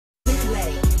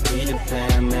Peter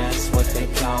Pan, that's what they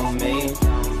call me.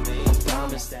 I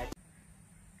promise that.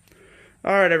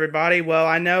 Alright everybody, well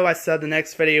I know I said the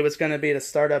next video was going to be the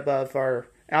startup of our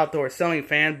outdoor ceiling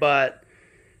fan, but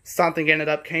something ended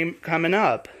up coming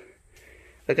up.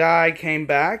 The guy came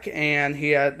back and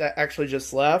he had actually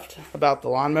just left about the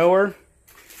lawnmower.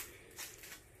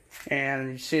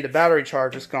 And you see the battery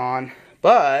charge is gone.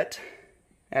 But,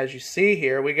 as you see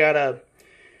here, we got a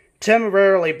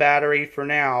temporarily battery for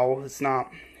now.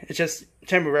 It's just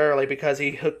temporarily because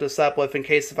he hooked us up with in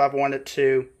case if I wanted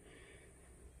to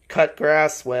cut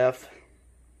grass with.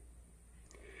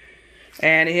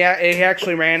 And he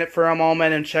actually ran it for a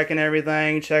moment and checking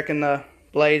everything, checking the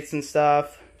blades and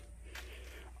stuff.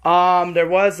 There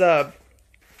was a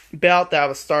belt that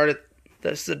was started.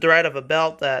 There's the thread of a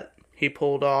belt that he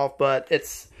pulled off, but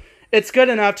it's good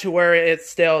enough to where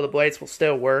the blades will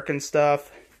still work and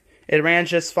stuff. It ran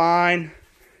just fine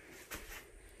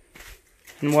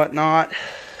and whatnot.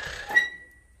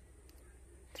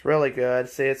 It's really good.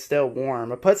 See, it's still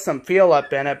warm. I put some fuel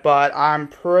up in it, but I'm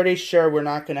pretty sure we're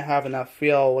not going to have enough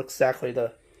fuel exactly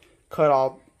to cut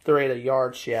all 3 of the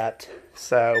yards yet.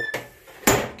 So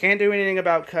can't do anything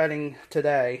about cutting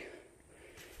today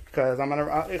because I'm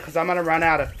gonna run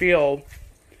out of fuel.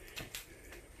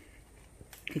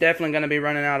 Definitely gonna be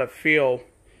running out of fuel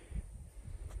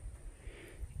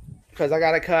because I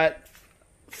gotta cut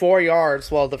 4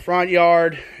 yards. Well, the front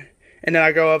yard, and then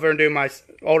I go over and do my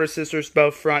older sister's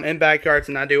both front and backyards,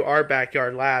 and I do our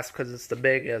backyard last because it's the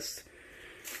biggest.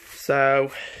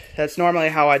 So that's normally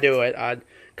how I do it. I'd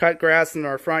cut grass in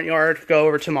our front yard, go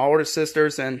over to my older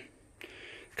sister's and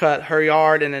cut her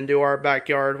yard, and then do our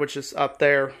backyard, which is up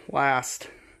there last.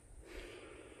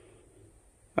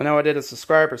 I know I did a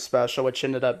subscriber special, which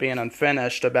ended up being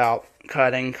unfinished about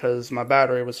cutting because my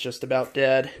battery was just about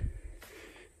dead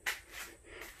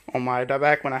on my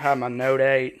back when I had my Note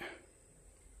 8.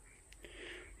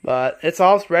 But it's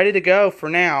all ready to go for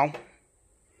now.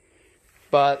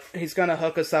 But he's going to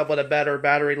hook us up with a better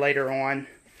battery later on.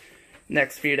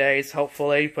 Next few days,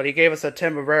 hopefully. But he gave us a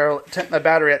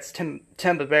battery that's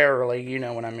temporarily, you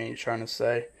know what I mean, trying to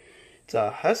say. It's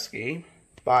a Husky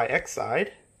by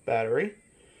Exide battery.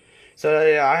 So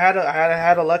yeah, I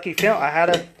had a lucky feel. I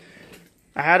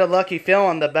had a lucky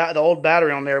feeling the old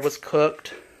battery on there was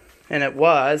cooked, and it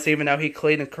was, even though he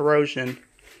cleaned the corrosion.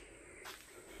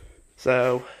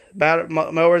 So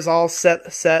mower's all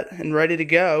set and ready to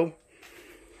go.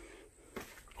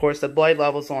 Of course, the blade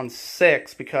level's on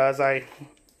 6 because I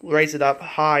raise it up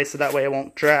high so that way it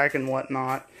won't drag and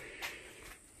whatnot.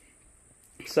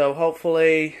 So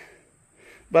hopefully,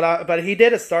 but he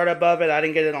did a startup of it. I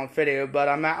didn't get it on video, but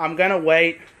I'm gonna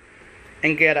wait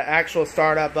and get an actual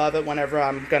startup of it whenever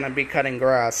I'm gonna be cutting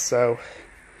grass. So,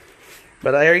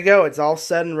 but there you go. It's all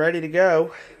set and ready to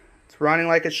go. It's running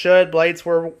like it should. Blades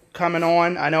were coming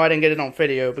on. I know I didn't get it on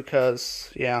video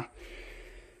because, yeah,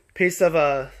 piece of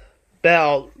a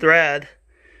belt thread.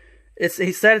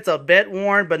 He said it's a bit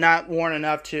worn, but not worn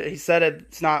enough to. He said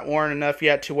it's not worn enough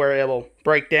yet to where it will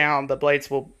break down. The blades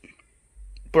will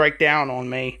break down on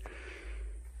me.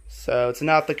 So it's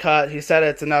enough to cut. He said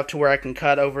it's enough to where I can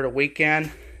cut over the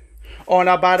weekend. Oh,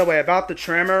 now by the way, about the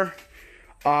trimmer,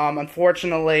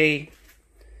 unfortunately,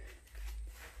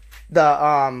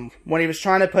 when he was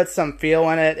trying to put some fuel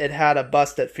in it, it had a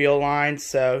busted fuel line.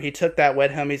 So he took that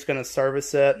with him. He's going to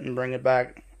service it and bring it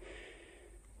back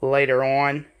later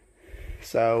on.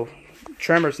 So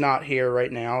trimmer's not here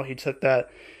right now. He took that,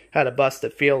 had a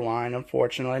busted fuel line,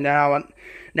 unfortunately. Now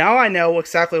I know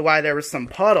exactly why there was some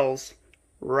puddles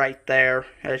right there,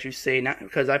 as you see,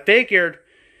 because I figured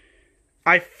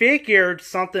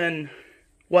something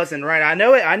wasn't right. I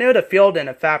know the fuel didn't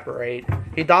evaporate.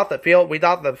 We thought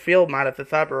the fuel might have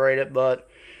evaporated, but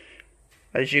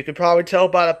as you could probably tell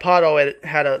by the puddle, it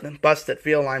had a busted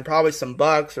fuel line. Probably some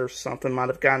bugs or something might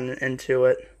have gotten into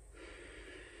it.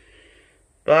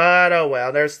 But, oh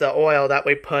well, there's the oil that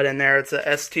we put in there. It's a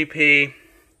STP.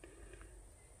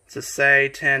 It's a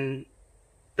say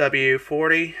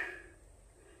 10W40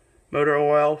 motor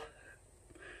oil.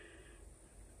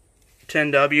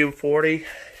 10W40.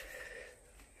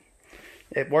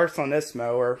 It works on this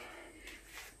mower.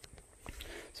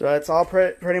 So it's all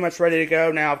pretty much ready to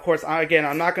go. Now, of course, again,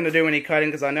 I'm not going to do any cutting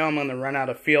because I know I'm going to run out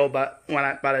of fuel by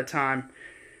the time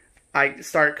I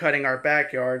start cutting our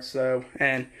backyard. So,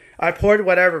 and I poured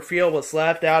whatever fuel was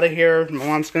left out of here. My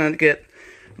mom's going to get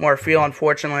more fuel.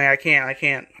 Unfortunately, I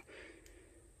can't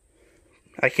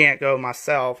go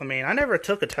myself. I mean, I never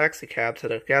took a taxi cab to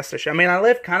the gas station. I mean, I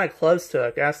live kind of close to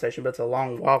a gas station, but it's a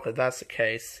long walk if that's the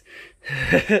case.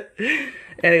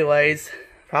 Anyways,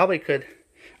 probably could.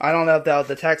 I don't know if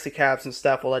the taxi cabs and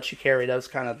stuff will let you carry those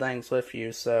kind of things with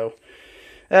you, so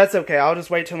that's okay. I'll just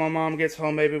wait till my mom gets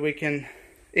home. Maybe we can,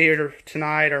 either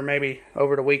tonight or maybe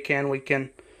over the weekend, we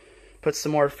can put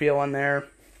some more fuel in there.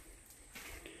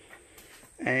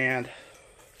 And,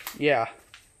 yeah.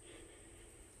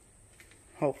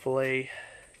 Hopefully.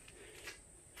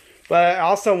 But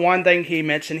also one thing he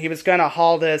mentioned, he was going to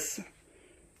haul this,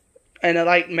 and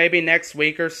like maybe next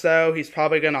week or so, he's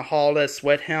probably going to haul this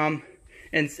with him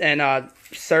and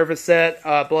service it,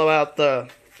 blow out the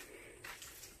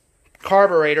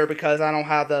carburetor, because I don't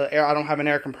have an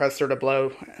air compressor to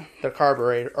blow the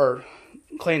carburetor or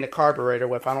clean the carburetor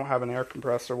with. I don't have an air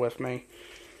compressor with me.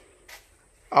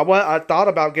 I thought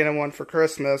about getting one for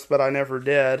Christmas, but I never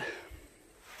did.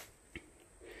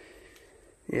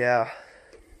 Yeah.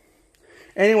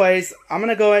 Anyways, I'm going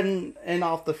to go ahead and end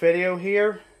off the video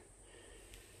here.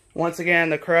 Once again,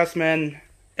 the Craftsman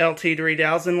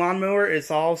LT3000 lawnmower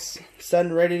is all set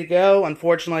and ready to go.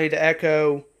 Unfortunately, the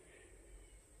Echo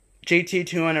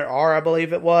GT-200R, I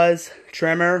believe it was,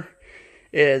 trimmer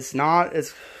is not.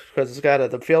 It's because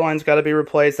the fuel line's got to be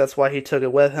replaced. That's why he took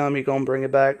it with him. He's going to bring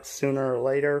it back sooner or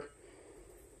later.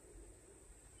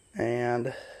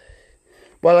 And...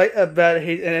 well, and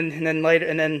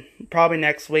then probably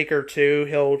next week or two,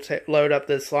 he'll load up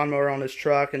this lawnmower on his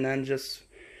truck and then just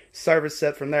service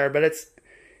it from there. But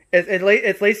at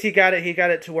least he got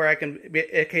it to where I can,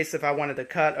 in case if I wanted to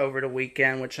cut over the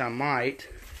weekend, which I might.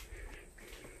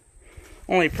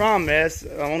 Only problem is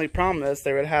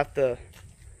they would have to.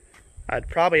 I'd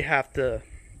probably have to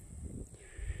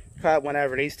cut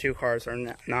whenever these two cars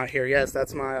are not here. Yes,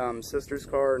 that's my sister's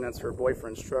car, and that's her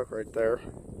boyfriend's truck right there.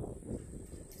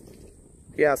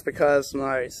 Yeah, it's because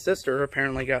my sister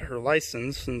apparently got her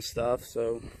license and stuff,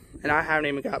 so... and I haven't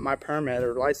even got my permit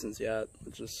or license yet,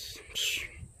 which is...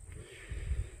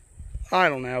 I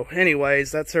don't know.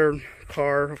 Anyways, that's her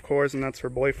car, of course, and that's her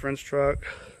boyfriend's truck.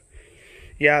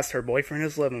 Yes, her boyfriend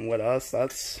is living with us.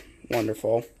 That's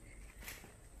wonderful.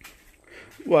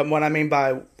 What I mean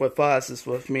by with us is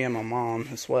with me and my mom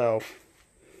as well.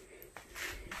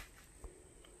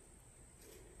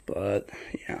 But,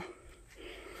 yeah.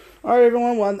 Alright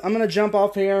everyone, well, I'm going to jump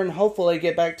off here and hopefully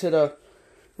get back to the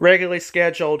regularly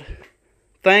scheduled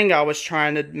thing I was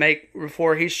trying to make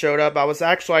before he showed up. I was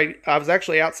actually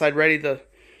outside ready to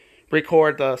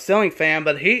record the ceiling fan,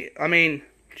 but he done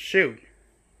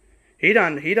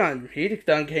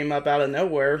came up out of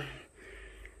nowhere.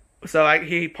 So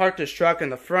he parked his truck in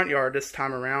the front yard this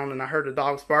time around, and I heard the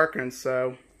dogs barking,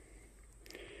 so...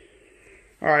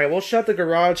 Alright, we'll shut the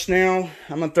garage now.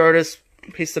 I'm going to throw this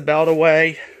piece of belt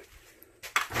away.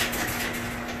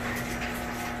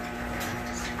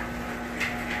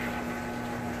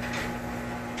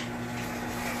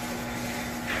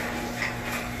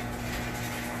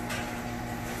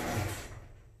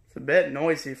 It's a bit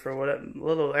noisy for a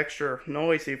little extra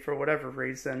noisy for whatever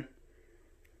reason.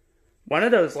 One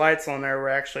of those lights on there were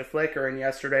actually flickering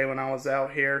yesterday when I was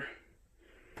out here.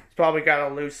 It's probably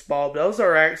got a loose bulb. Those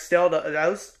are still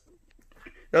those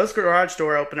garage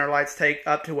door opener lights take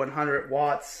up to 100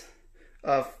 watts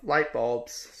of light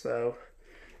bulbs. So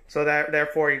that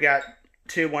therefore you got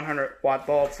two 100-watt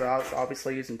bulbs. So I was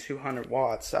obviously using 200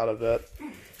 watts out of it.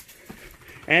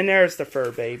 And there's the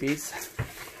fur babies.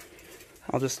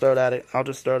 I'll just throw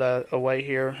that away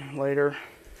here later.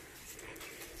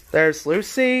 There's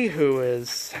Lucy, who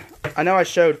is... I know I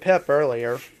showed Pip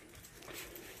earlier,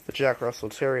 the Jack Russell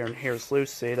Terrier, and here's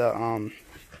Lucy, the,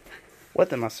 what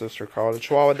did my sister call it? A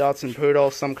Chihuahua Dachshund Poodle,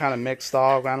 some kind of mixed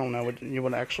dog. I don't know what you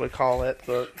would actually call it,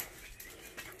 but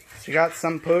she got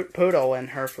some poodle in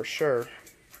her for sure.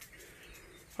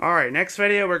 Alright, next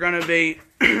video we're going to be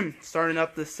starting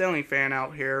up the ceiling fan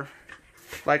out here,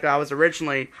 like I was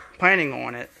originally planning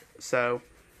on it. So,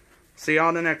 see you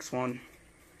on the next one.